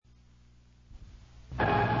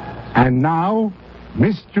And now,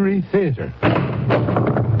 Mystery Theater.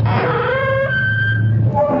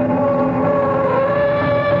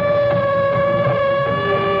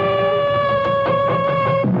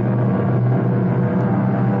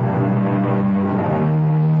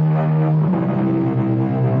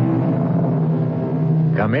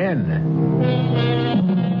 Come in.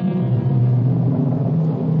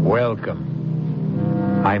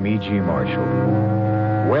 Welcome. I'm E.G. Marshall.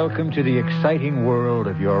 Welcome to the exciting world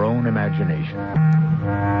of your own imagination.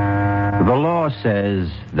 The law says,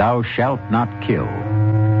 thou shalt not kill.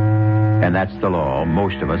 And that's the law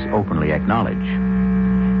most of us openly acknowledge.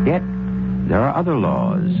 Yet, there are other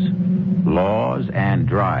laws and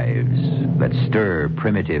drives that stir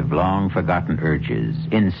primitive, long-forgotten urges,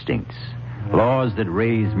 instincts, laws that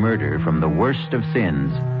raise murder from the worst of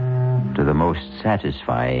sins to the most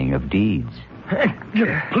satisfying of deeds. Hey,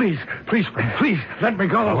 please, let me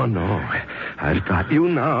go. Oh, no. I've got you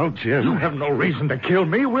now, Jim. You have no reason to kill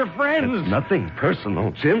me. We're friends. It's nothing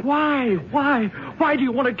personal, Jim. Why? Why do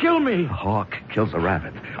you want to kill me? A hawk kills a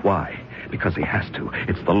rabbit. Why? Because he has to.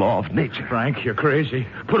 It's the law of nature. Frank, you're crazy.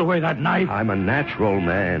 Put away that knife. I'm a natural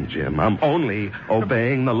man, Jim. I'm only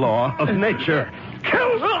obeying the law of nature.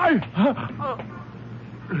 Kill me!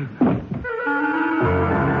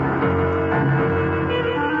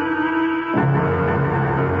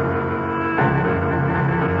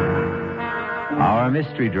 Our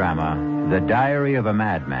mystery drama, The Diary of a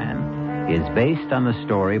Madman, is based on the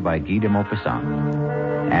story by Guy de Maupassant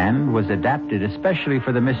and was adapted especially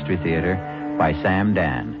for the Mystery Theater by Sam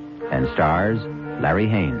Dan and stars Larry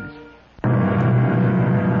Haynes.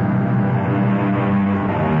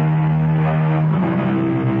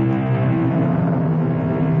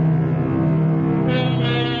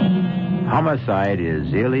 Homicide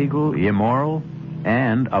is illegal, immoral,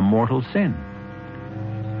 and a mortal sin.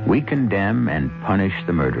 We condemn and punish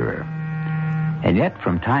the murderer. And yet,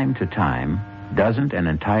 from time to time, doesn't an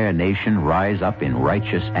entire nation rise up in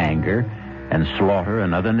righteous anger and slaughter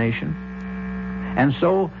another nation? And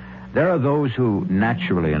so, there are those who,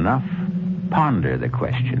 naturally enough, ponder the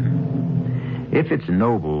question. If it's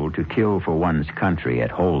noble to kill for one's country at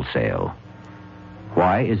wholesale,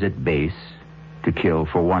 why is it base to kill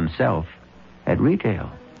for oneself at retail?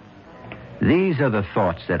 These are the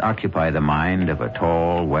thoughts that occupy the mind of a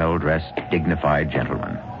tall, well-dressed, dignified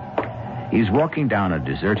gentleman. He's walking down a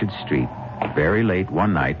deserted street very late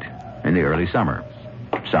one night in the early summer,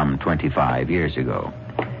 some 25 years ago.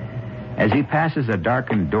 As he passes a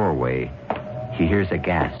darkened doorway, he hears a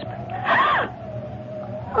gasp.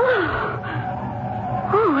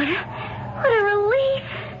 Oh, what a relief.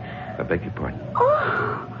 I beg your pardon.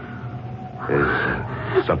 Oh.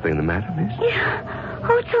 Is something the matter, miss? Yeah.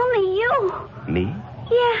 Oh, it's only you. Me?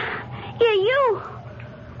 Yeah, you.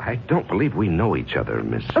 I don't believe we know each other,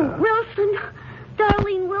 Miss... Wilson.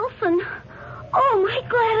 Darlene Wilson. Oh, my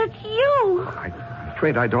glad it's you. I'm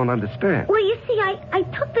afraid I don't understand. Well, you see, I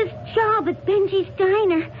took this job at Benji's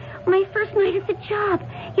Diner. My first night at the job.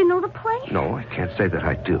 You know the place? No, I can't say that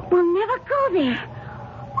I do. We'll never go there.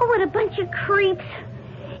 Oh, what a bunch of creeps.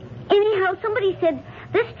 Anyhow, somebody said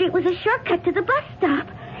this street was a shortcut to the bus stop.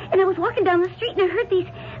 And I was walking down the street and I heard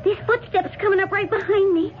these footsteps coming up right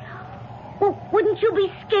behind me. Well, wouldn't you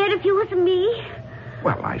be scared if you was me?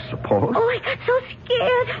 Well, I suppose. Oh, I got so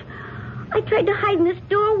scared. I tried to hide in this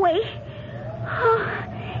doorway. Oh,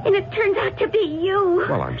 and it turned out to be you.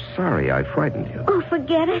 Well, I'm sorry I frightened you. Oh,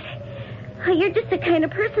 forget it. You're just the kind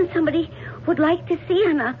of person somebody would like to see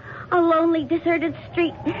on a lonely, deserted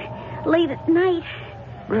street late at night.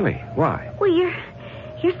 Really? Why? Well, you're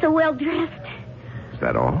so well dressed. Is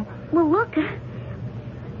that all? Well, look.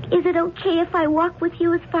 Is it okay if I walk with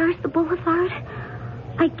you as far as the boulevard?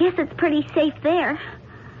 I guess it's pretty safe there.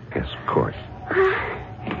 Yes, of course.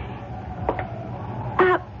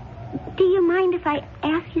 Do you mind if I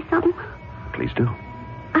ask you something? Please do.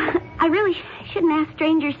 I really shouldn't ask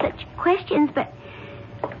strangers such questions, but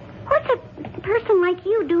what's a person like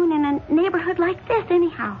you doing in a neighborhood like this,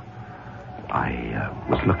 anyhow? I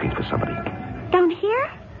was looking for somebody. Down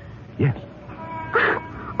here? Yes.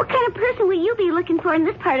 What kind of person will you be looking for in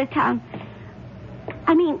this part of town?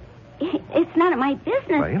 I mean, it's none of my business.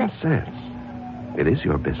 Well, in a sense, it is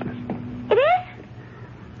your business. It is?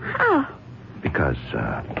 How? Because,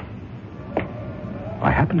 I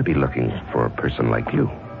happen to be looking for a person like you.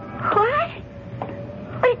 What?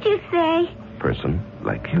 What did you say? Person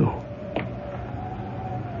like you.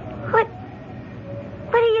 What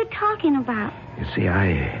are you talking about? You see,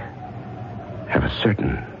 I have a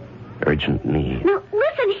certain urgent need. Now,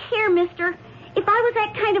 listen here, mister. If I was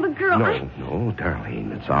that kind of a girl, No,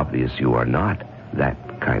 Darlene. It's obvious you are not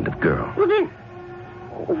that kind of girl. Well, then,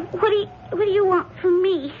 What do you want from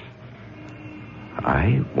me?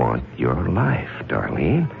 I want your life,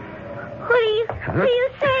 Darlene. What are you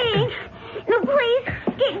saying? No, please,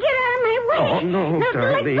 get out of my way. Oh, no,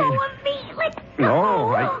 Darlene. Let go of me. Let go.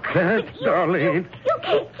 No, I can't, Darlene. You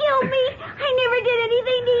can't kill me. I never did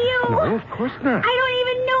anything to you. No, of course not. I don't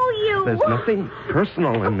even know you. There's nothing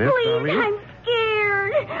personal in this, Please, Darlene. I'm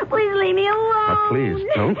scared. Please leave me alone. Now, please,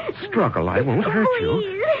 don't struggle. I won't hurt you.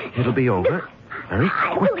 Please. It'll be over very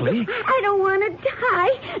quickly. I don't want to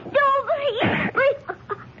die. Don't please.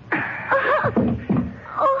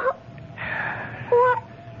 Oh.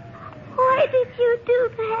 Why did you do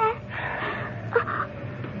that?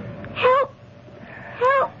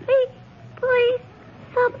 Help me, please.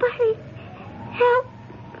 Somebody, help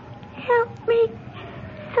me.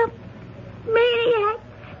 Some maniac.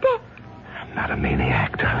 I'm not a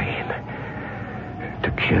maniac, Darlene.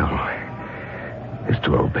 To kill is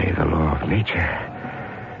to obey the law of nature.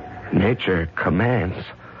 Nature commands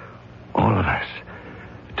all of us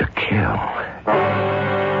to kill.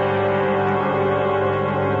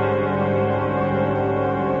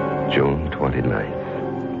 June 29th.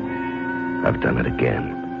 I've done it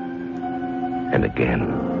again. And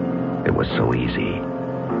again. It was so easy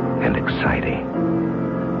and exciting.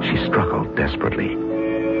 She struggled desperately.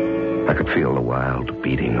 I could feel the wild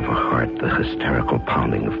beating of her heart, the hysterical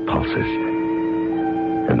pounding of pulses.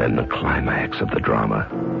 And then the climax of the drama.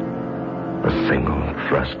 A single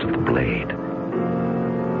thrust of the blade.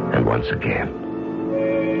 And once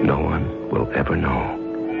again, no one will ever know.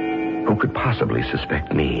 Who could possibly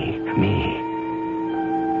suspect me?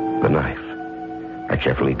 The knife. I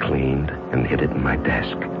carefully cleaned and hid it in my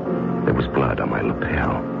desk. There was blood on my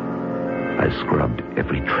lapel. I scrubbed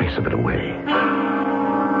every trace of it away.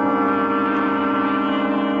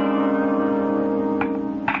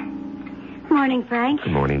 Morning, Frank.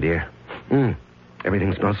 Good morning, dear.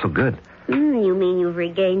 Everything smells so good. You mean you've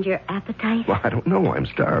regained your appetite? Well, I don't know. I'm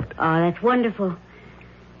starved. Oh, that's wonderful.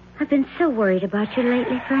 I've been so worried about you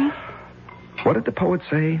lately, Frank. What did the poet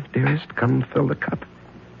say, dearest? Come fill the cup.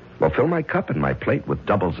 Well, fill my cup and my plate with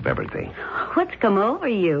doubles of everything. What's come over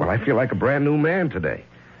you? Well, I feel like a brand new man today.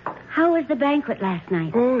 How was the banquet last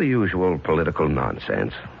night? Oh, the usual political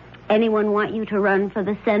nonsense. Anyone want you to run for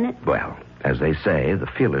the Senate? Well, as they say, the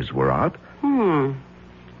feelers were out.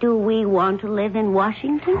 Do we want to live in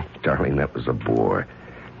Washington? Oh, darling, that was a bore.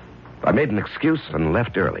 I made an excuse and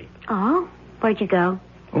left early. Oh? Where'd you go?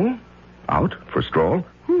 Oh, out for a stroll.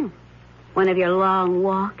 One of your long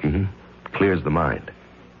walks? Clears the mind.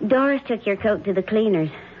 Doris took your coat to the cleaners.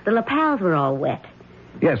 The lapels were all wet.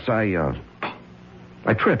 Yes, I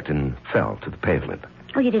tripped and fell to the pavement.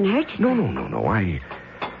 Oh, you didn't hurt yourself? No. I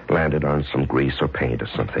landed on some grease or paint or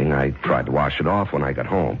something. I tried to wash it off when I got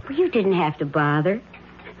home. Well, you didn't have to bother.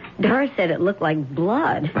 Doris said it looked like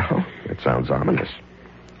blood. Oh, it sounds ominous.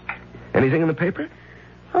 Anything in the paper?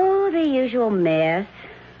 Oh, the usual mess.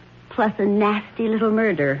 Plus a nasty little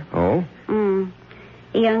murder. Oh?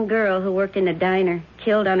 A young girl who worked in a diner,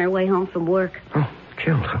 killed on her way home from work. Oh,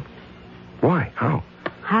 killed, huh? Why? How?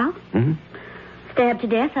 How? Stabbed to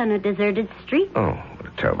death on a deserted street. Oh, what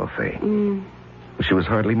a terrible thing. She was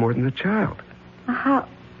hardly more than a child. How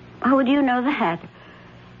would you know that?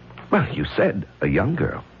 Well, you said a young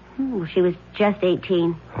girl. She was just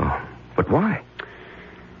 18. Oh, but why?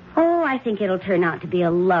 Oh, I think it'll turn out to be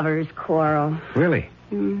a lover's quarrel. Really?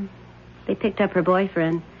 They picked up her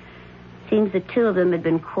boyfriend. Seems the two of them had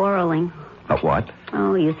been quarreling. About what?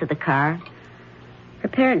 Oh, use of the car. Her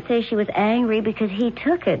parents say she was angry because he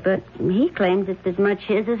took it, but he claims it's as much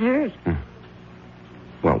his as hers.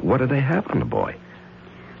 Well, what do they have on the boy?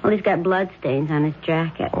 Well, he's got blood stains on his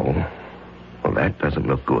jacket. Oh, well, that doesn't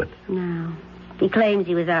look good. No. He claims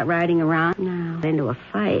he was out riding around. No. Into a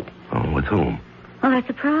fight. Oh, with whom? Well, that's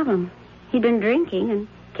the problem. He'd been drinking and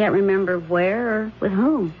can't remember where or with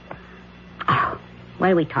whom. Oh, why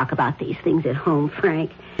do we talk about these things at home, Frank?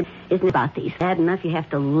 Isn't it about these bad enough you have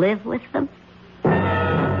to live with them?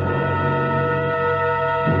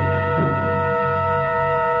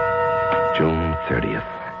 June 30th.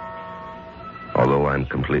 Although I'm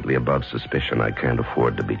completely above suspicion, I can't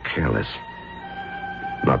afford to be careless.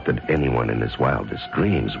 Not that anyone in his wildest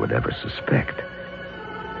dreams would ever suspect.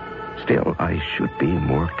 Still, I should be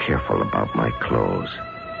more careful about my clothes.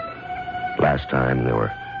 Last time, there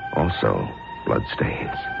were also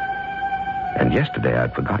bloodstains. And yesterday,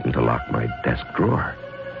 I'd forgotten to lock my desk drawer.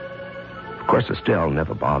 Of course, Estelle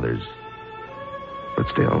never bothers. But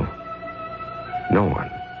still, no one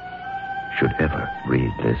should ever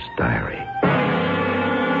read this diary.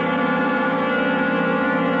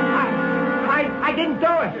 I didn't do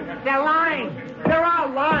it. They're lying. They're all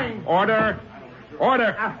lying. Order.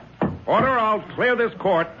 Order. Order, I'll clear this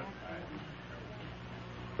court.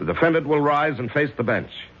 The defendant will rise and face the bench.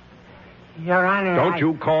 Your Honor, Don't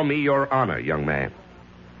you call me Your Honor, young man.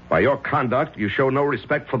 By your conduct, you show no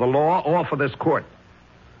respect for the law or for this court.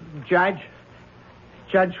 Judge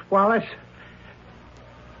Wallace,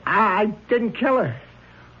 I didn't kill her.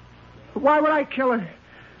 Why would I kill her?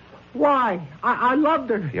 Why? I loved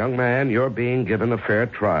her. Young man, you're being given a fair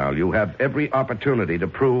trial. You have every opportunity to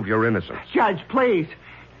prove your innocence. Judge, please.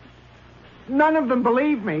 None of them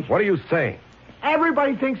believe me. What are you saying?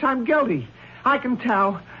 Everybody thinks I'm guilty. I can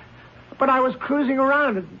tell. But I was cruising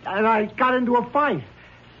around and I got into a fight.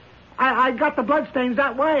 I got the bloodstains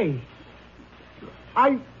that way.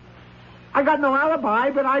 I got no alibi,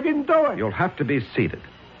 but I didn't do it. You'll have to be seated.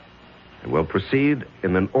 And we'll proceed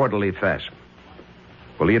in an orderly fashion.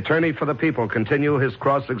 Will the attorney for the people continue his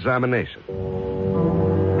cross-examination?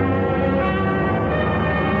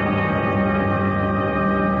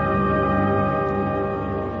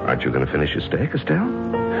 Aren't you going to finish your steak, Estelle?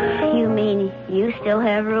 You mean you still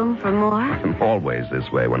have room for more? I'm always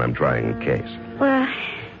this way when I'm trying a case. Well,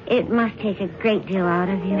 it must take a great deal out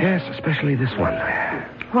of you. Yes, especially this one.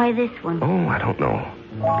 Why this one? Oh, I don't know.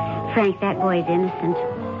 Frank, that boy's innocent.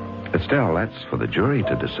 Estelle, that's for the jury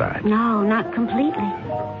to decide. No, not completely.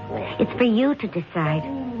 It's for you to decide.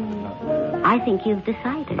 I think you've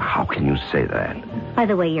decided. How can you say that? By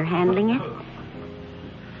the way you're handling it.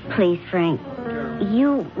 Please, Frank,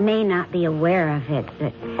 you may not be aware of it,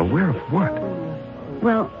 but... Aware of what?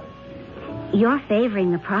 Well, you're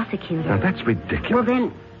favoring the prosecutor. Now, that's ridiculous. Well,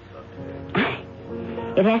 then...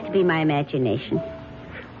 It has to be my imagination.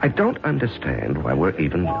 I don't understand why we're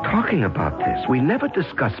even talking about this. We never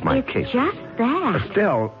discuss my case. It's just that.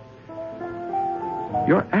 Estelle,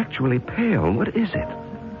 you're actually pale. What is it?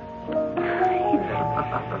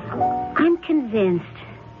 I'm convinced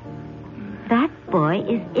that boy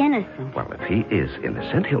is innocent. Well, if he is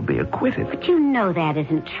innocent, he'll be acquitted. But you know that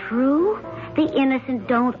isn't true. The innocent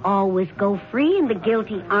don't always go free, and the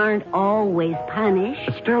guilty aren't always punished.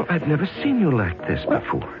 Estelle, I've never seen you like this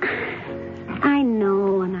before. I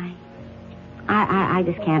know, and I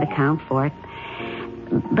just can't account for it.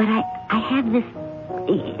 But I have this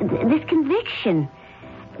conviction.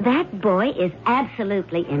 That boy is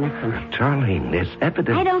absolutely innocent. Darlene, there's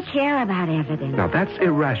evidence. I don't care about evidence. Now, that's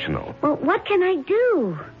irrational. Well, what can I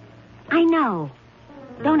do? I know.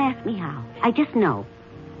 Don't ask me how. I just know.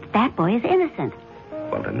 That boy is innocent.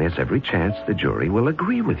 Well, then there's every chance the jury will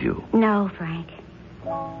agree with you. No, Frank.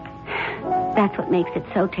 That's what makes it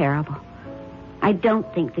so terrible. I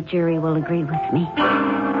don't think the jury will agree with me.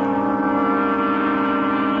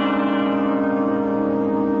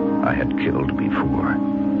 I had killed before.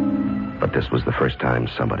 But this was the first time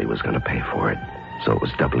somebody was going to pay for it. So it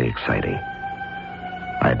was doubly exciting.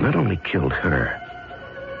 I had not only killed her,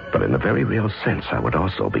 but in a very real sense, I would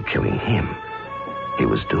also be killing him. He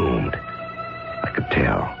was doomed. I could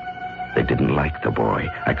tell. They didn't like the boy.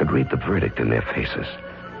 I could read the verdict in their faces.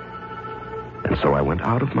 And so I went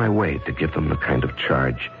out of my way to give them the kind of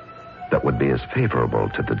charge that would be as favorable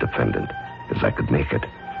to the defendant as I could make it,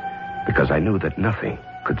 because I knew that nothing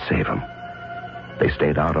could save him. They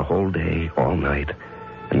stayed out a whole day, all night,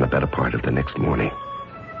 and the better part of the next morning.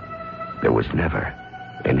 There was never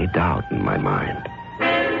any doubt in my mind.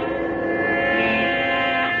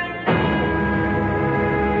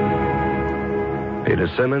 Peter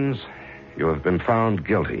Simmons, you have been found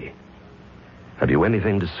guilty. Have you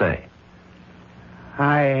anything to say?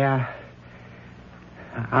 I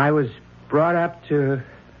was brought up to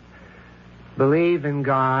believe in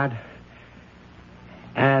God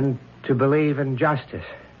and to believe in justice.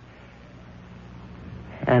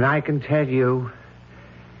 And I can tell you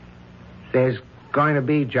there's going to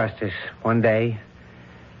be justice one day.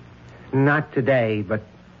 Not today, but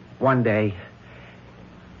one day.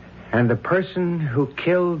 And the person who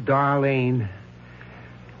killed Darlene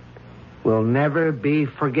will never be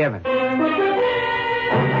forgiven.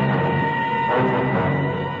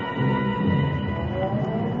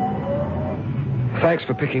 Thanks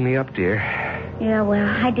for picking me up, dear. Yeah, well,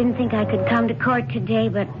 I didn't think I could come to court today,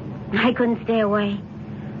 but I couldn't stay away.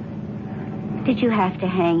 Did you have to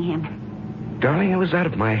hang him? Darling, it was out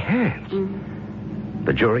of my hands. Mm-hmm.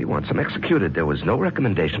 The jury wants him executed. There was no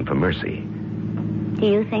recommendation for mercy. Do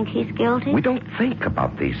you think he's guilty? We don't think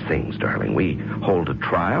about these things, darling. We hold a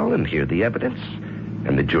trial and hear the evidence,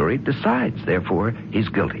 and the jury decides. Therefore, he's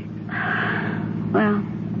guilty. Well,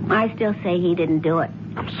 I still say he didn't do it.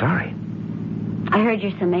 I'm sorry. I heard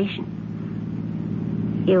your summation.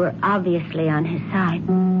 You were obviously on his side.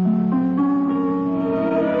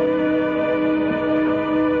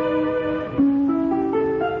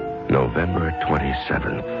 No, November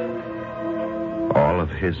 27th. All of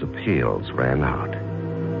his appeals ran out.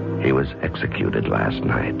 He was executed last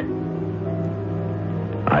night.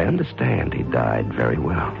 I understand he died very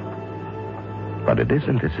well. But it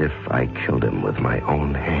isn't as if I killed him with my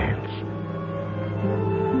own hands.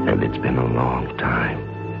 And it's been a long time.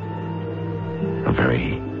 A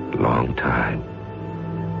very long time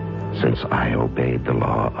since I obeyed the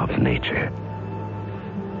law of nature.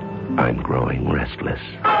 I'm growing restless.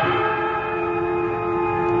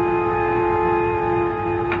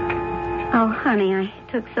 Oh, honey, I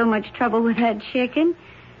took so much trouble with that chicken.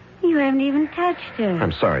 You haven't even touched her.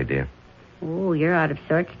 I'm sorry, dear. Oh, you're out of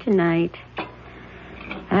sorts tonight.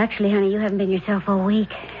 Actually, honey, you haven't been yourself all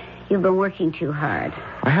week. You've been working too hard.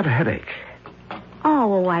 I have a headache. Oh,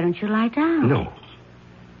 well, why don't you lie down? No.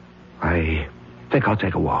 I think I'll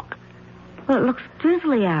take a walk. Well, it looks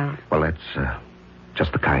drizzly out. Well, that's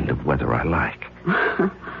just the kind of weather I like. Well,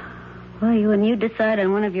 when you decide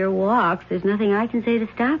on one of your walks, there's nothing I can say to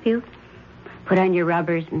stop you. Put on your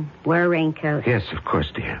rubbers and wear a raincoat. Yes, of course,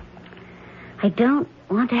 dear. I don't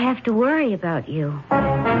want to have to worry about you.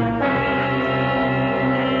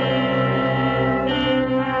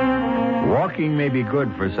 Walking may be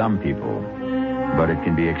good for some people, but it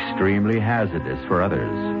can be extremely hazardous for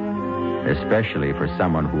others, especially for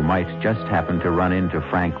someone who might just happen to run into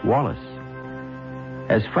Frank Wallace.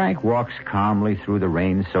 As Frank walks calmly through the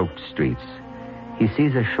rain-soaked streets, he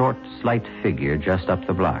sees a short, slight figure just up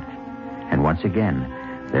the block. And once again,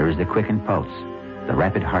 there is the quickened pulse, the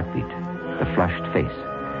rapid heartbeat, the flushed face,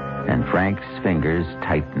 and Frank's fingers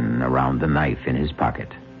tighten around the knife in his pocket.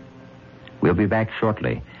 We'll be back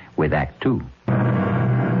shortly with Act 2.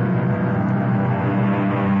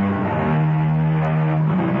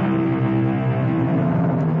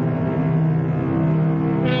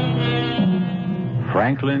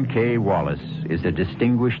 Franklin K. Wallace is a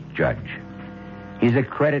distinguished judge. He's a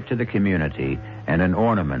credit to the community and an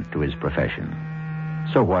ornament to his profession.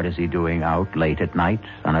 So what is he doing out late at night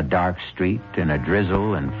on a dark street in a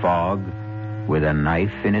drizzle and fog with a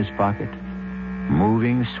knife in his pocket?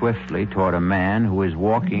 Moving swiftly toward a man who is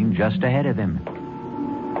walking just ahead of him.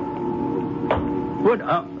 What?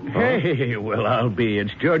 Hey, well, I'll be.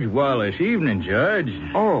 It's Judge Wallace. Evening, Judge.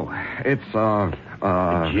 Oh, it's,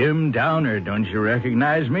 Jim Downer, don't you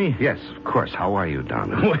recognize me? Yes, of course. How are you,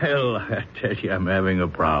 Donna? Well, I tell you, I'm having a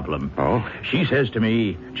problem. Oh? She says to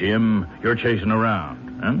me, Jim, you're chasing around.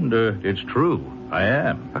 And it's true. I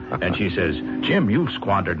am. And she says, Jim, you've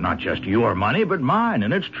squandered not just your money, but mine.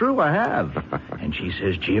 And it's true, I have. And she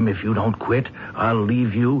says, Jim, if you don't quit, I'll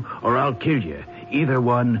leave you or I'll kill you. Either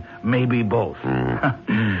one, maybe both.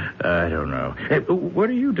 I don't know. Hey, what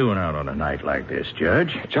are you doing out on a night like this,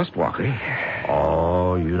 Judge? Just walking.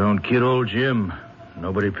 Oh, you don't kid old Jim.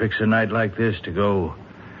 Nobody picks a night like this to go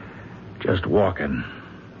just walking.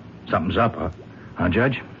 Something's up, huh,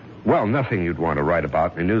 Judge? Well, nothing you'd want to write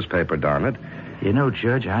about in the newspaper, darn it. You know,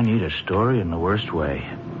 Judge, I need a story in the worst way.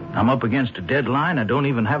 I'm up against a deadline. I don't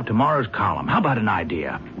even have tomorrow's column. How about an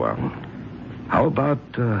idea? Well, how about,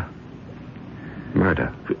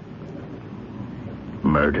 murder?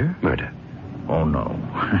 Murder? Murder. Oh, no.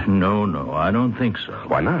 No, I don't think so.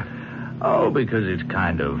 Why not? Oh, because it's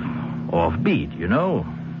kind of offbeat, you know?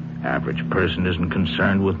 Average person isn't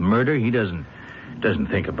concerned with murder. He doesn't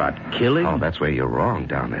think about killing. Oh, that's where you're wrong,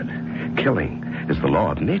 down it. Killing is the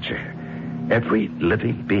law of nature. Every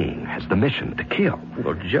living being has the mission to kill.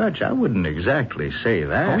 Well, Judge, I wouldn't exactly say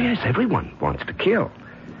that. Oh, yes, everyone wants to kill.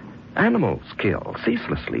 Animals kill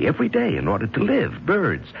ceaselessly every day in order to live.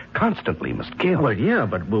 Birds constantly must kill. Well, yeah,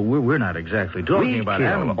 but we're not exactly talking about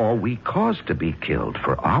animals. Or we cause to be killed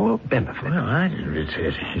for our benefit. Well,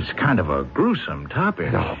 it's kind of a gruesome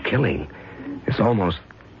topic. No, killing is almost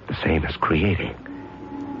the same as creating.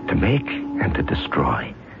 To make and to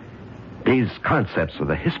destroy. These concepts are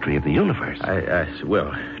the history of the universe.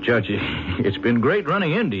 Well, Judge, it's been great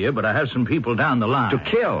running into you, but I have some people down the line. To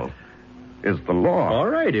kill is the law. All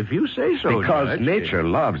right, if you say so, Because Judge. nature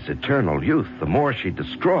loves eternal youth. The more she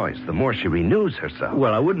destroys, the more she renews herself.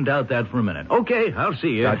 Well, I wouldn't doubt that for a minute. Okay, I'll see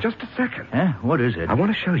you. Now, just a second. Huh? What is it? I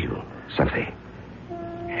want to show you something.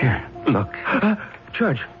 Here, look.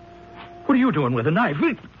 Judge, what are you doing with a knife?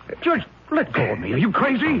 Judge, let go of me. Are you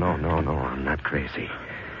crazy? No, I'm not crazy.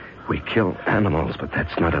 We kill animals, but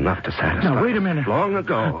that's not enough to satisfy. Now, wait a minute. Long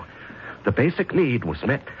ago, the basic need was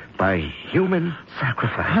met by human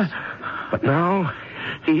sacrifice. But now,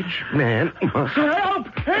 each man must...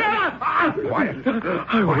 Help! Quiet.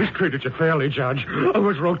 I always treated you fairly, Judge. I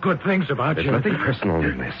always wrote good things about There's you. nothing personal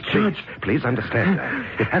in this. Please understand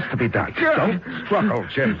that. It has to be done. Judge. Don't struggle,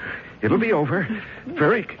 Jim. It'll be over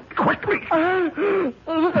very quickly.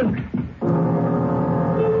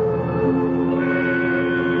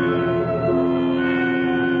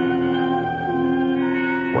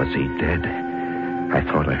 Was he dead? I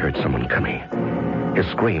thought I heard someone coming. His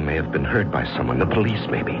scream may have been heard by someone, the police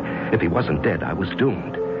maybe. If he wasn't dead, I was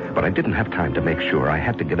doomed. But I didn't have time to make sure. I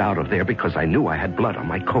had to get out of there because I knew I had blood on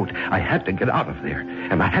my coat. I had to get out of there,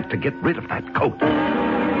 and I had to get rid of that coat.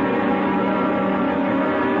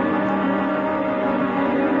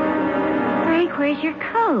 Frank, where's your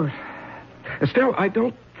coat? Estelle, I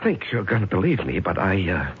don't think you're going to believe me, but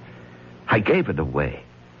I gave it away.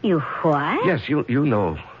 You what? Yes, you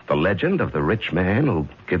know the legend of the rich man who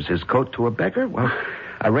gives his coat to a beggar. Well,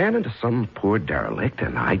 I ran into some poor derelict,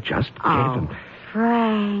 and I just gave him...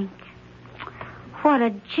 Frank, what a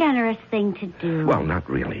generous thing to do. Well, not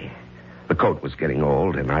really. The coat was getting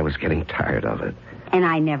old, and I was getting tired of it. And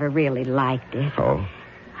I never really liked it. Oh?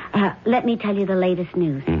 Let me tell you the latest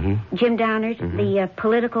news. Mm-hmm. Jim Downard, the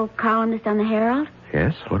political columnist on the Herald.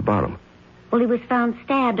 Yes? What about him? Well, he was found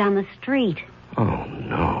stabbed on the street. Oh,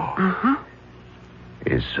 no. Uh-huh.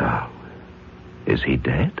 Is he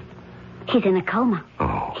dead? He's in a coma.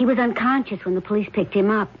 Oh. He was unconscious when the police picked him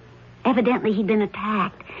up. Evidently, he'd been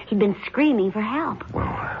attacked. He'd been screaming for help.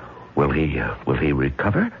 Well, will he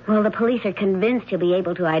recover? Well, the police are convinced he'll be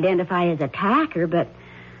able to identify his attacker, but,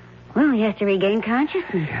 well, he has to regain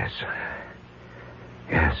consciousness.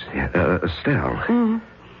 Yes. Estelle. Mm-hmm.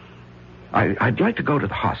 I'd like to go to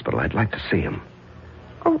the hospital. I'd like to see him.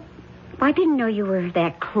 Oh, I didn't know you were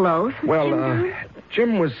that close with Jim.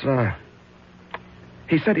 Jim was,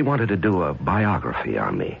 he said he wanted to do a biography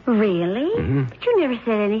on me. Really? Mm-hmm. But you never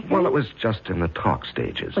said anything. Well, it was just in the talk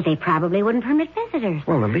stages. Well, they probably wouldn't permit visitors.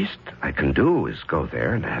 Well, the least I can do is go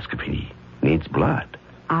there and ask if he needs blood.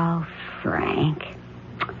 Oh, Frank.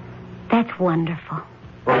 That's wonderful.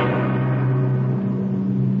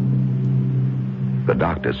 The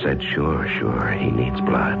doctor said, sure, he needs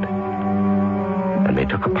blood. And they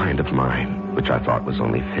took a pint of mine, which I thought was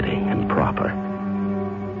only fitting and proper.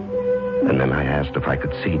 And then I asked if I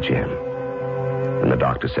could see Jim. And the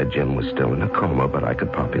doctor said Jim was still in a coma, but I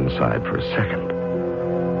could pop inside for a second.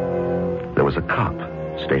 There was a cop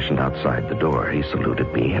stationed outside the door. He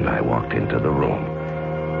saluted me, and I walked into the room.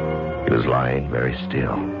 He was lying very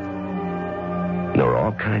still. There were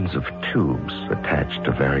all kinds of tubes attached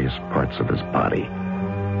to various parts of his body.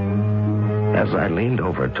 As I leaned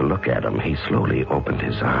over to look at him, he slowly opened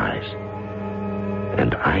his eyes.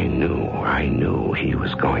 And I knew he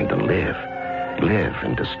was going to live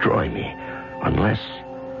and destroy me, unless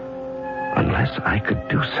I could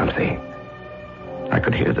do something. I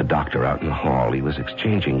could hear the doctor out in the hall. He was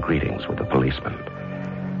exchanging greetings with a policeman.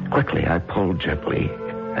 Quickly, I pulled gently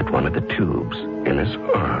at one of the tubes in his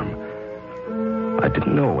arm. I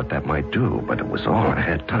didn't know what that might do, but it was all I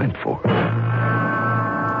had time for.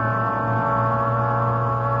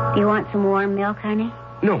 Do you want some warm milk, honey?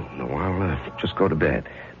 No, I'll just go to bed.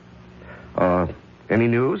 Any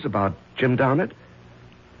news about Jim Downard?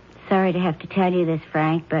 Sorry to have to tell you this,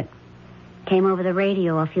 Frank, but came over the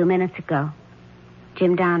radio a few minutes ago.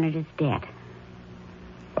 Jim Downard is dead.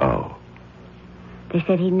 Oh. They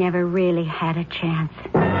said he never really had a chance.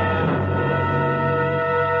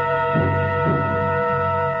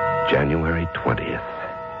 January 20th.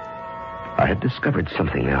 I had discovered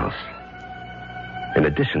something else. In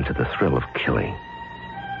addition to the thrill of killing,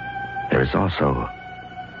 there is also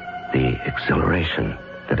the exhilaration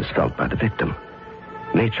that is felt by the victim.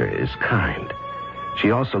 Nature is kind.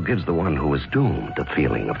 She also gives the one who is doomed a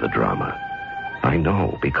feeling of the drama. I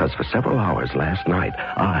know, because for several hours last night,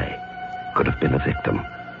 I could have been a victim.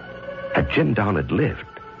 Had Jim Downard lived,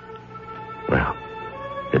 well,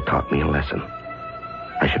 it taught me a lesson.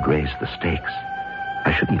 I should raise the stakes.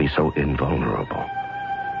 I shouldn't be so invulnerable.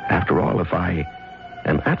 After all, if I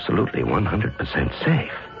am absolutely 100%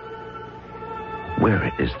 safe,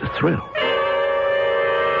 where is the thrill?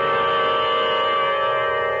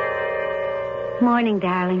 Morning,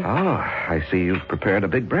 darling. Oh, I see you've prepared a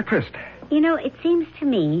big breakfast. You know, it seems to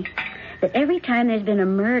me that every time there's been a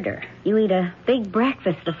murder, you eat a big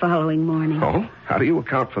breakfast the following morning. Oh? How do you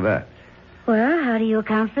account for that? Well, how do you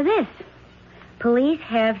account for this? Police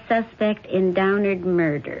have suspect in Downard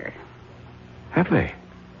murder. Have they?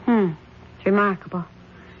 It's remarkable.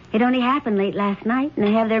 It only happened late last night, and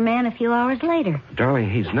they have their man a few hours later. Darling,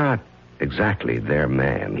 he's not exactly their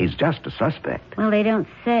man. He's just a suspect. Well, they don't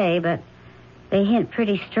say, but they hint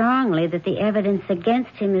pretty strongly that the evidence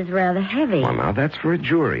against him is rather heavy. Well, now, that's for a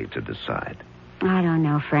jury to decide. I don't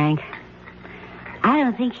know, Frank. I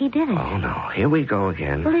don't think he did it. Oh, no. Here we go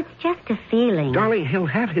again. Well, it's just a feeling. Darling, he'll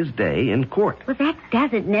have his day in court. Well, that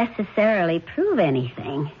doesn't necessarily prove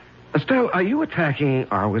anything. Estelle, are you attacking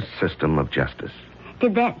our system of justice?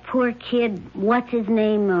 Did that poor kid, what's his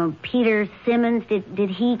name, Peter Simmons, did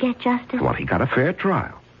he get justice? Well, he got a fair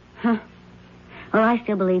trial. Huh. Well, I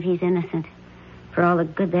still believe he's innocent, for all the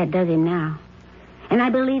good that does him now. And I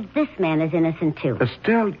believe this man is innocent, too.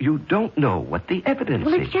 Estelle, you don't know what the evidence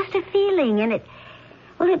Well, is. it's just a feeling, and it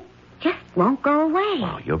just won't go away.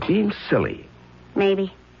 Oh, you're being silly.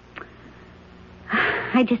 Maybe.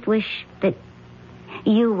 I just wish that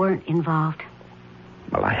you weren't involved.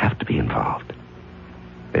 Well, I have to be involved.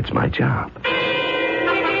 It's my job.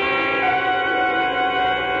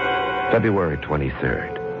 February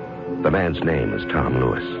 23rd. The man's name is Tom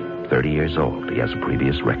Lewis, 30 years old. He has a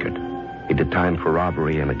previous record. He did time for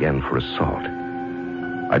robbery and again for assault.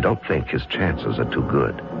 I don't think his chances are too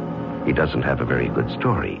good. He doesn't have a very good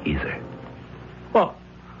story either. Well,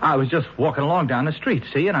 I was just walking along down the street,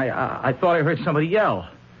 see, and I thought I heard somebody yell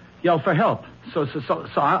for help. So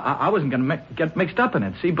I wasn't going to get mixed up in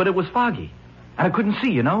it, see, but it was foggy. And I couldn't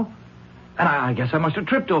see, you know. And I guess I must have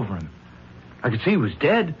tripped over him. I could see he was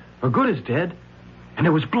dead, or good as dead. And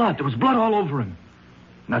there was blood. There was blood all over him.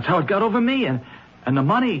 And that's how it got over me. And the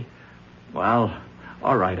money, well,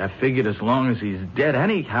 all right, I figured as long as he's dead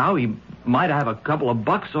anyhow, he might have a couple of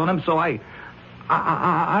bucks on him, so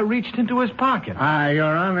I reached into his pocket.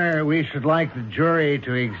 Your Honor, we should like the jury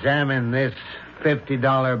to examine this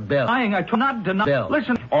 $50 bill. I not deny. Bill.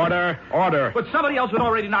 Listen. Order. But somebody else had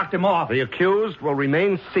already knocked him off. The accused will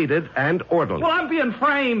remain seated and orderly. Well, I'm being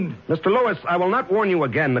framed. Mr. Lewis, I will not warn you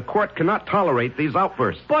again. The court cannot tolerate these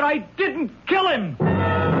outbursts. But I didn't kill him.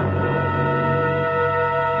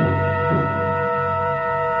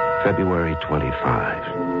 February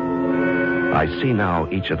 25. I see now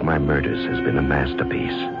each of my murders has been a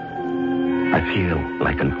masterpiece. I feel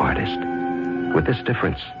like an artist. With this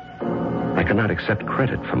difference, I cannot accept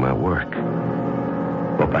credit for my work.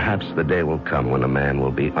 Well, perhaps the day will come when a man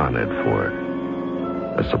will be honored for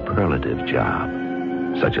a superlative job,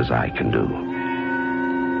 such as I can do.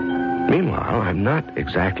 Meanwhile, I'm not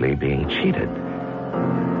exactly being cheated.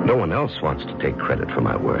 No one else wants to take credit for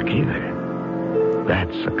my work either.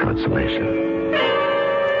 That's a consolation.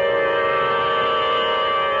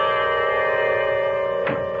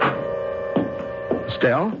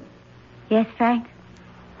 Estelle? Yes, Frank?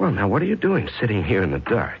 Well, now, what are you doing sitting here in the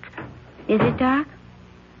dark? Is it dark?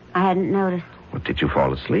 I hadn't noticed. Well, did you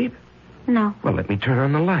fall asleep? No. Well, let me turn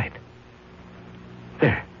on the light.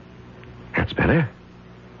 There. That's better.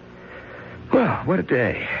 Well, what a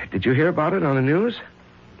day. Did you hear about it on the news?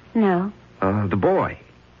 No. The boy.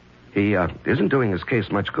 He isn't doing his case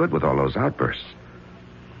much good with all those outbursts.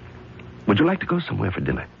 Would you like to go somewhere for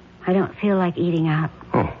dinner? I don't feel like eating out.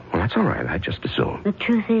 Oh, well, that's all right. I just assumed. The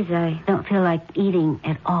truth is, I don't feel like eating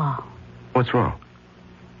at all. What's wrong?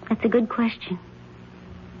 That's a good question.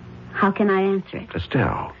 How can I answer it?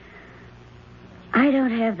 Estelle. I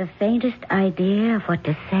don't have the faintest idea of what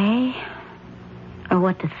to say or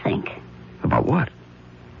what to think. About what?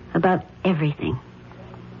 About everything.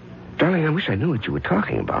 Darling, I wish I knew what you were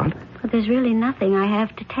talking about. But there's really nothing I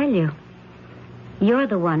have to tell you. You're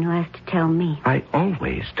the one who has to tell me. I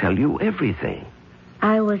always tell you everything.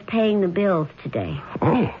 I was paying the bills today.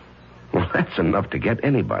 Oh, well, that's enough to get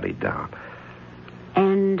anybody down.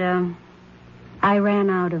 And, I ran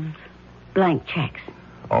out of blank checks.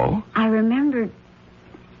 Oh? I remembered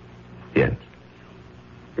Yes.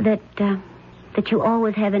 that you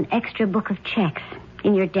always have an extra book of checks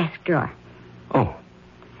in your desk drawer. Oh,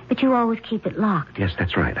 But you always keep it locked. yes,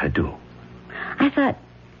 that's right. I do. I thought,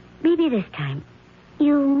 maybe this time,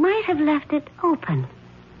 you might have left it open.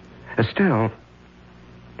 Estelle,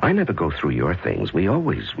 I never go through your things. We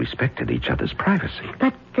always respected each other's privacy.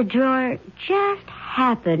 But the drawer just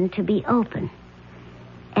happened to be open.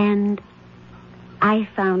 And I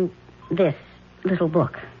found this little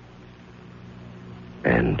book.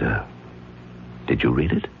 And, did you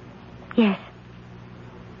read it? Yes.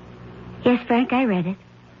 Yes, Frank, I read it.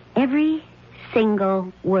 Every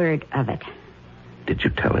single word of it. Did you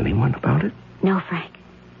tell anyone about it? No, Frank.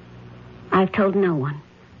 I've told no one.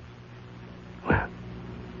 Well,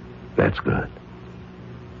 that's good.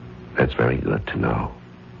 That's very good to know.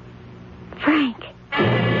 Frank.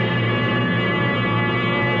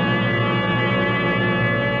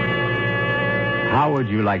 How would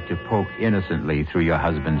you like to poke innocently through your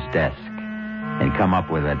husband's desk and come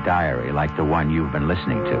up with a diary like the one you've been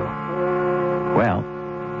listening to? Well,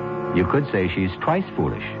 you could say she's twice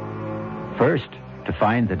foolish. First, to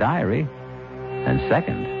find the diary, and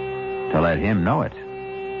second, to let him know it.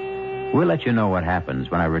 We'll let you know what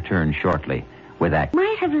happens when I return shortly with Act.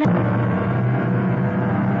 Might have left...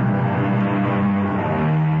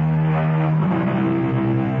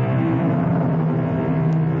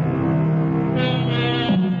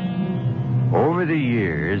 Over the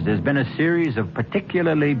years, there's been a series of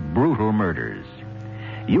particularly brutal murders.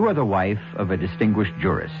 You are the wife of a distinguished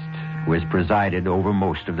jurist who has presided over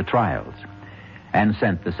most of the trials and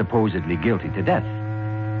sent the supposedly guilty to death.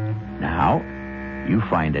 Now, you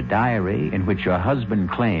find a diary in which your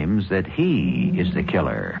husband claims that he is the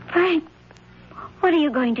killer. Frank, what are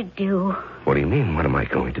you going to do? What do you mean, what am I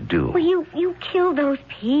going to do? Well, you killed those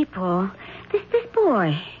people. This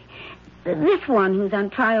boy, this one who's on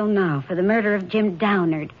trial now for the murder of Jim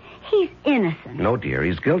Downard, he's innocent. No, dear,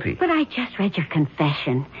 he's guilty. But I just read your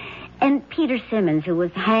confession. And Peter Simmons, who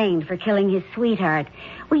was hanged for killing his sweetheart.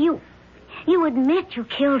 Well, you admit you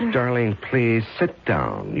killed her. Darling, please, sit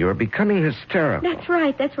down. You're becoming hysterical.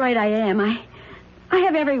 That's right, I am. I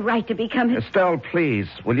have every right to become... Estelle, please,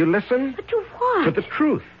 will you listen? But to what? To the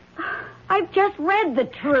truth. I've just read the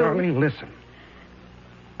truth. Darling, listen.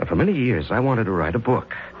 Now, for many years, I wanted to write a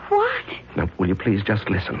book. What? Now, will you please just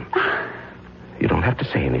listen? You don't have to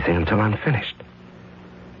say anything until I'm finished.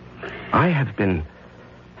 I have been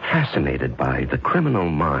fascinated by the criminal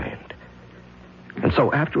mind. And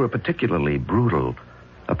so after a particularly brutal,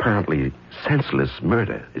 apparently senseless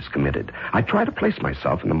murder is committed, I try to place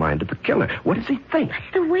myself in the mind of the killer. What does he think?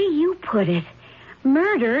 The way you put it,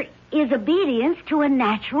 murder is obedience to a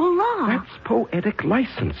natural law. That's poetic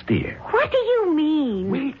license, dear. What do you mean?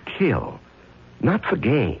 We kill, not for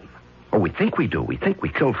gain. Or we think we do. We think we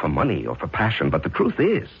kill for money or for passion, but the truth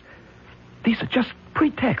is, these are just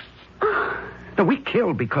pretexts. Now, we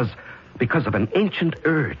kill because of an ancient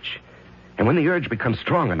urge. And when the urge becomes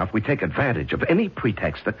strong enough, we take advantage of any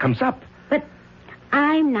pretext that comes up. But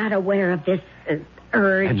I'm not aware of this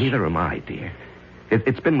urge. And neither am I, dear.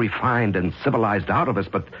 It's been refined and civilized out of us,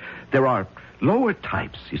 but there are lower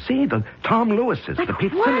types. You see, the Tom Lewises, but the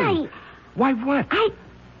Pete why? Simmons. Why what?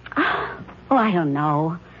 I don't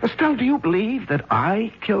know. Estelle, do you believe that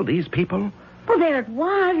I killed these people? Well, there it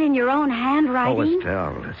was in your own handwriting.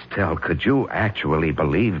 Oh, Estelle, could you actually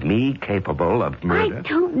believe me capable of murder? I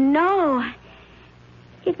don't know.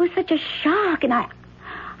 It was such a shock, and I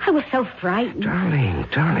was so frightened.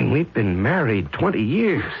 Darling, we've been married 20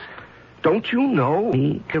 years. Don't you know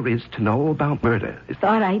me there is to know about murder?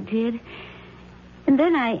 Thought I did. And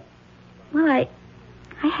then I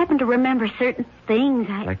happened to remember certain things.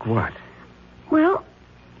 Like what? Well,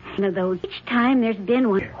 one of those. Each time there's been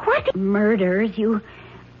one. What murders? You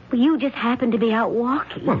just happened to be out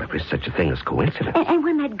walking. Well, there is such a thing as coincidence. And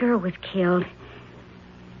when that girl was killed,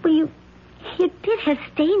 well, you did have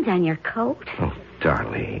stains on your coat. Oh,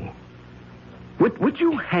 darling. Would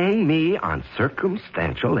you hang me on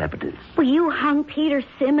circumstantial evidence? Well, you hung Peter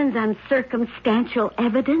Simmons on circumstantial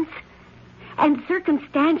evidence. And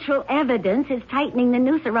circumstantial evidence is tightening the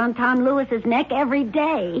noose around Tom Lewis's neck every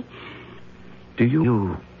day. Do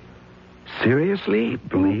you seriously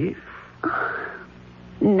believe?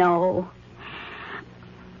 No.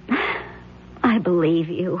 I believe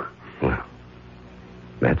you. Well,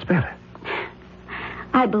 that's better.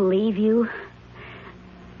 I believe you.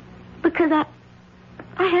 Because I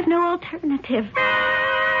have no alternative.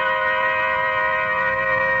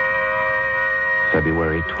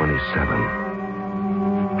 February 27.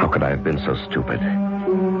 How could I have been so stupid?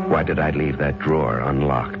 Why did I leave that drawer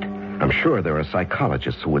unlocked? I'm sure there are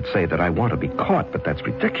psychologists who would say that I want to be caught, but that's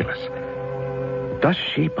ridiculous. Does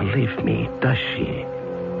she believe me? Does she?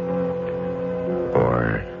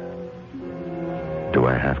 Or do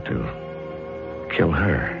I have to kill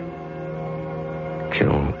her?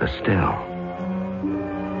 Kill Estelle?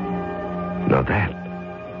 No, that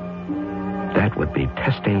would be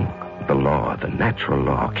testing the law, the natural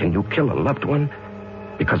law. Can you kill a loved one?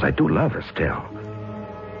 Because I do love Estelle.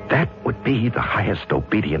 That would be the highest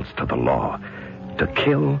obedience to the law. To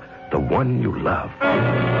kill the one you love.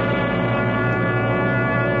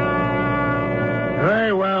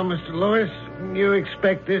 Very well, Mr. Lewis. You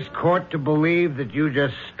expect this court to believe that you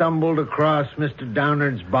just stumbled across Mr.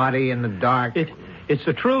 Downard's body in the dark? It's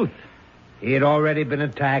the truth. He had already been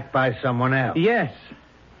attacked by someone else. Yes.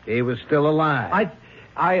 He was still alive.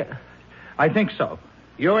 I think so.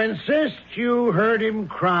 You insist you heard him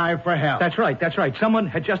cry for help. That's right. Someone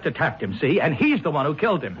had just attacked him, see? And he's the one who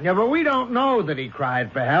killed him. Yeah, but we don't know that he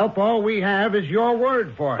cried for help. All we have is your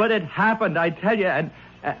word for it. But it happened, I tell you,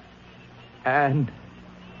 and...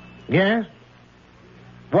 Yes?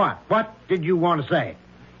 What? What did you want to say?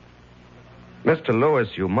 Mr. Lewis,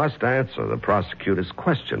 you must answer the prosecutor's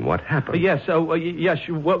question. What happened? Yes, well,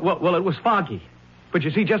 it was foggy. But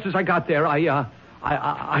you see, just as I got there, I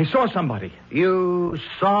saw somebody. You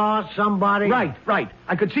saw somebody? Right.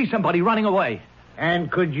 I could see somebody running away.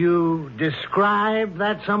 And could you describe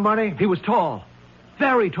that somebody? He was tall.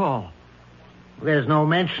 Very tall. There's no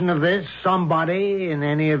mention of this somebody in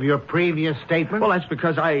any of your previous statements? Well, that's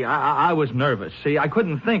because I was nervous. See, I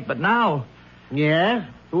couldn't think, but now... Yes?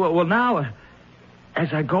 Well, now,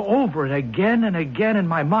 as I go over it again and again in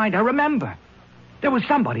my mind, I remember. There was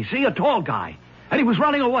somebody, see, a tall guy, and he was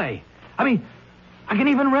running away. I mean, I can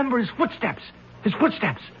even remember his footsteps. His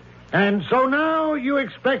footsteps. And so now you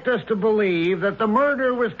expect us to believe that the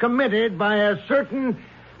murder was committed by a certain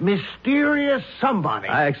mysterious somebody.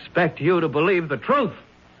 I expect you to believe the truth.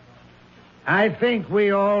 I think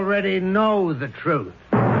we already know the truth.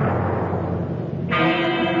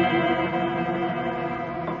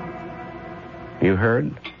 You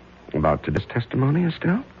heard about today's testimony,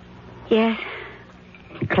 Estelle? Yes.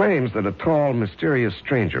 He claims that a tall, mysterious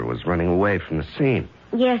stranger was running away from the scene.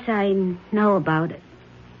 Yes, I know about it.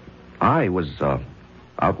 I was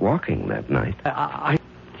out walking that night.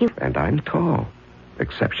 And I'm tall.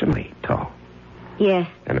 Exceptionally tall. Yes.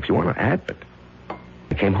 And if you want to add it,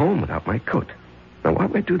 I came home without my coat. Now, why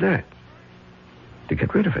would I do that? To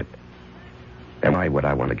get rid of it. And why would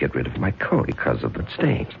I want to get rid of my coat? Because of the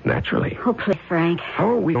stains, naturally. Oh, please, Frank. How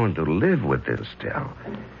are we going to live with this, Estelle?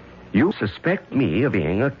 You suspect me of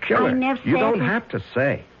being a killer. I never You said don't that. have to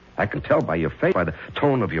say. I can tell by your face, by the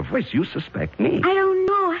tone of your voice, you suspect me. I don't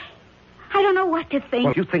know. I don't know what to think.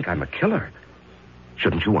 Well, you think I'm a killer.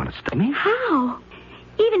 Shouldn't you want to stop me? How?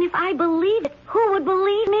 Even if I believed it, who would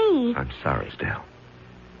believe me? I'm sorry, Estelle.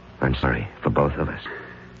 I'm sorry for both of us.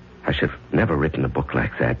 I should have never written a book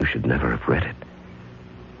like that. You should never have read it.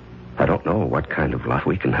 I don't know what kind of life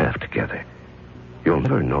we can have together. You'll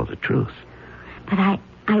never know the truth. But I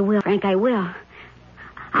will, Frank, I will.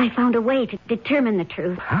 I found a way to determine the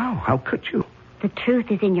truth. How? How could you? The truth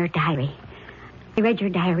is in your diary. I read your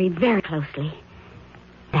diary very closely.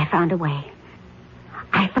 I found a way.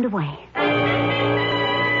 I found a way.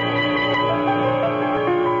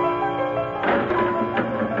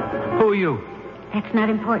 Who are you? That's not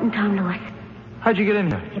important, Tom Lewis. How'd you get in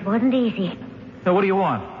here? It wasn't easy. Now, what do you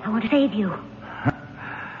want? I want to save you.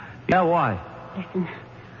 Yeah, why? Listen,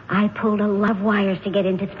 I pulled a lot of wires to get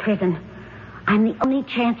into this prison. I'm the only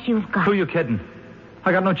chance you've got. Who are you kidding?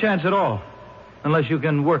 I got no chance at all. Unless you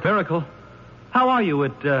can work Miracle. How are you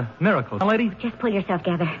at Miracle, lady? Just pull yourself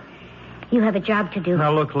together. You have a job to do.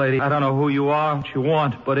 Now, look, lady, I don't know who you are, what you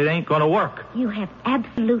want, but it ain't going to work. You have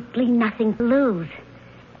absolutely nothing to lose.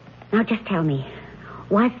 Now, just tell me,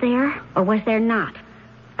 was there or was there not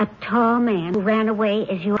a tall man who ran away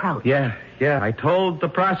as you approached? Yeah, I told the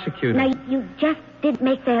prosecutor. Now, you just didn't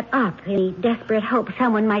make that up in the desperate hope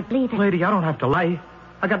someone might believe it. Lady, I don't have to lie.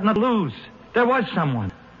 I got nothing to lose. There was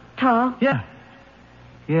someone. Tall?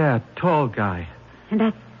 Yeah, tall guy. And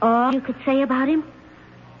that's all you could say about him?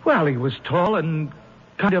 Well, he was tall and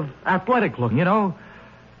kind of athletic looking, you know.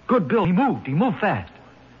 Good build. He moved fast.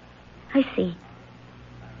 I see.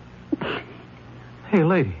 Hey,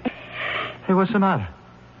 lady. Hey, what's the matter?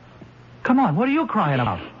 Come on, what are you crying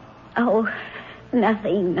about? Oh,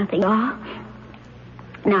 nothing. Oh.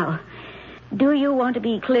 Now, do you want to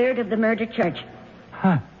be cleared of the murder charge?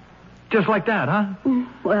 Huh. Just like that, huh?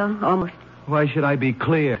 Well, almost. Why should I be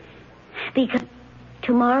clear? Because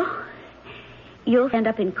tomorrow, you'll stand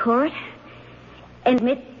up in court and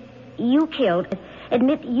admit you killed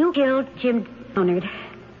Jim Donard.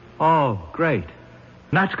 Oh, great.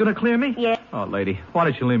 And that's going to clear me? Yes. Oh, lady, why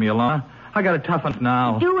don't you leave me alone? I got to toughen up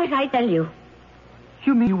now. Do as I tell you.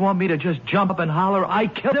 You mean you want me to just jump up and holler, I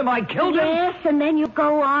killed him? Yes, and then you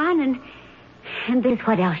go on and this is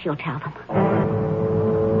what else you'll tell them.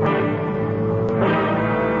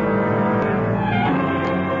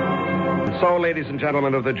 So, ladies and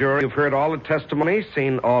gentlemen of the jury, you've heard all the testimony,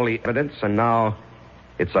 seen all the evidence, and now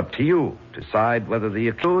it's up to you to decide whether the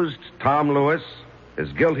accused, Tom Lewis,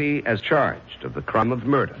 is guilty as charged of the crime of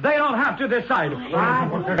murder. They don't have to decide.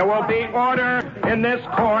 There will be order in this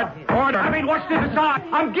court. Order. I mean, what's to decide?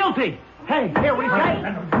 I'm guilty. Hey, here we say.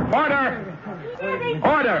 Order.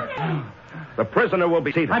 The prisoner will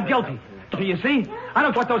be seated. I'm guilty. Do you see? I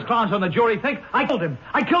don't know what those clowns on the jury think. I killed him.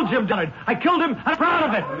 I killed Jim Donard. I killed him. I'm proud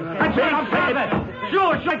of it. I'm proud of it.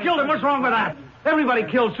 Sure, I killed him. What's wrong with that? Everybody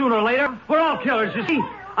kills sooner or later. We're all killers, you see.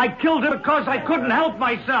 I killed him because I couldn't help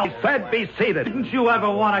myself. Said be seated. Didn't you ever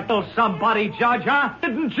want to kill somebody, Judge, huh?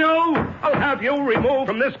 Didn't you? I'll have you removed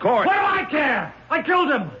from this court. What do I care? I killed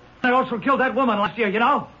him. I also killed that woman last year, you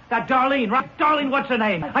know? That Darlene, right? Darlene, what's her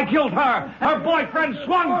name? I killed her. Her boyfriend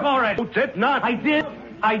swung for it. You did not. I did.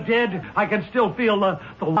 I can still feel the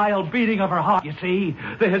wild beating of her heart, you see?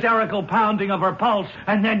 The hysterical pounding of her pulse.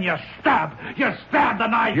 And then you stab. You stab the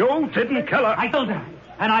knife. You didn't kill her. I killed her.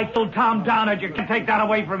 And I killed Tom Downard. You can't take that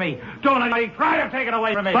away from me. Don't anybody try to take it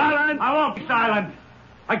away from me. Silence. I won't be silent.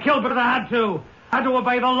 I killed because I had to. I had to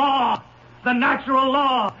obey the law. The natural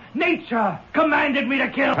law. Nature commanded me to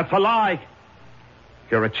kill. That's a lie.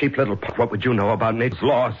 You're a cheap little punk. What would you know about nature's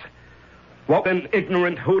laws? What would an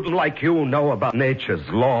ignorant hoodlum like you know about nature's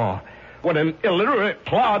law? What an illiterate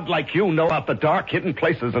clod like you know about the dark hidden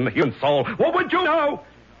places in the human soul? What would you know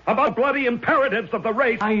about bloody imperatives of the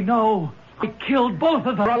race? I know. I killed both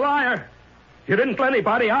of them. You're a liar. You didn't kill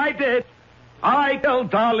anybody. I did. I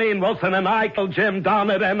killed Darlene Wilson and I killed Jim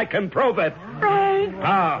Downett, and I can prove it. Frank.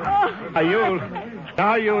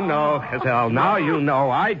 Now you know, Gazelle. Now you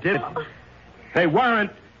know I did it. They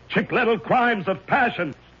weren't cheap little crimes of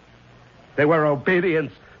passion. They were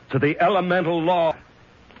obedience to the elemental law.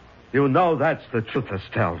 You know that's the truth,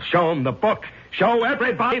 Estelle. Show them the book. Show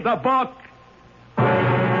everybody the book.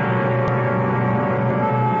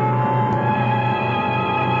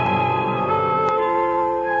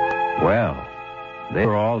 Well, they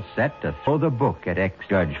were all set to throw the book at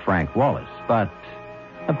ex-Judge Frank Wallace, but,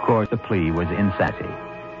 of course, the plea was insanity.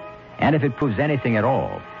 And if it proves anything at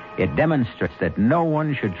all, it demonstrates that no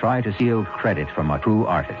one should try to steal credit from a true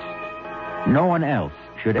artist. No one else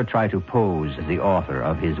should ever try to pose as the author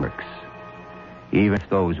of his works, even if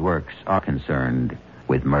those works are concerned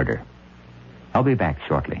with murder. I'll be back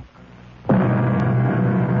shortly.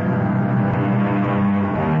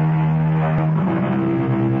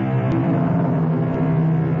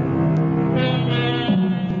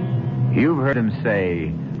 You've heard him say,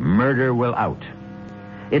 murder will out.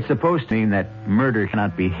 It's supposed to mean that murder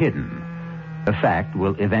cannot be hidden. The fact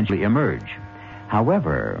will eventually emerge.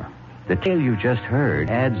 However, the tale you just heard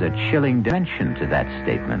adds a chilling dimension to that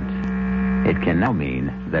statement. It can now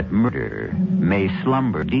mean that murder may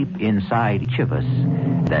slumber deep inside each of us,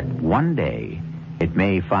 that one day it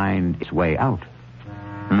may find its way out.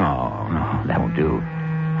 No, that won't do.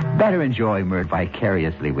 Better enjoy murder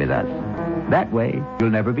vicariously with us. That way, you'll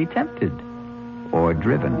never be tempted or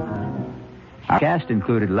driven. Our cast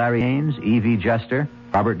included Larry Haynes, E.V. Juster,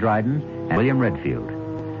 Robert Dryden, and William Redfield.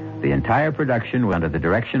 The entire production was under the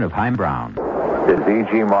direction of Haim Brown. This is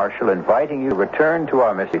E.G. Marshall inviting you to return to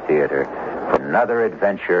our Mystery Theater for another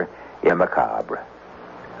adventure in the macabre.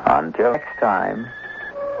 Until next time,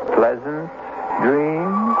 pleasant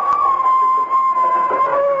dreams.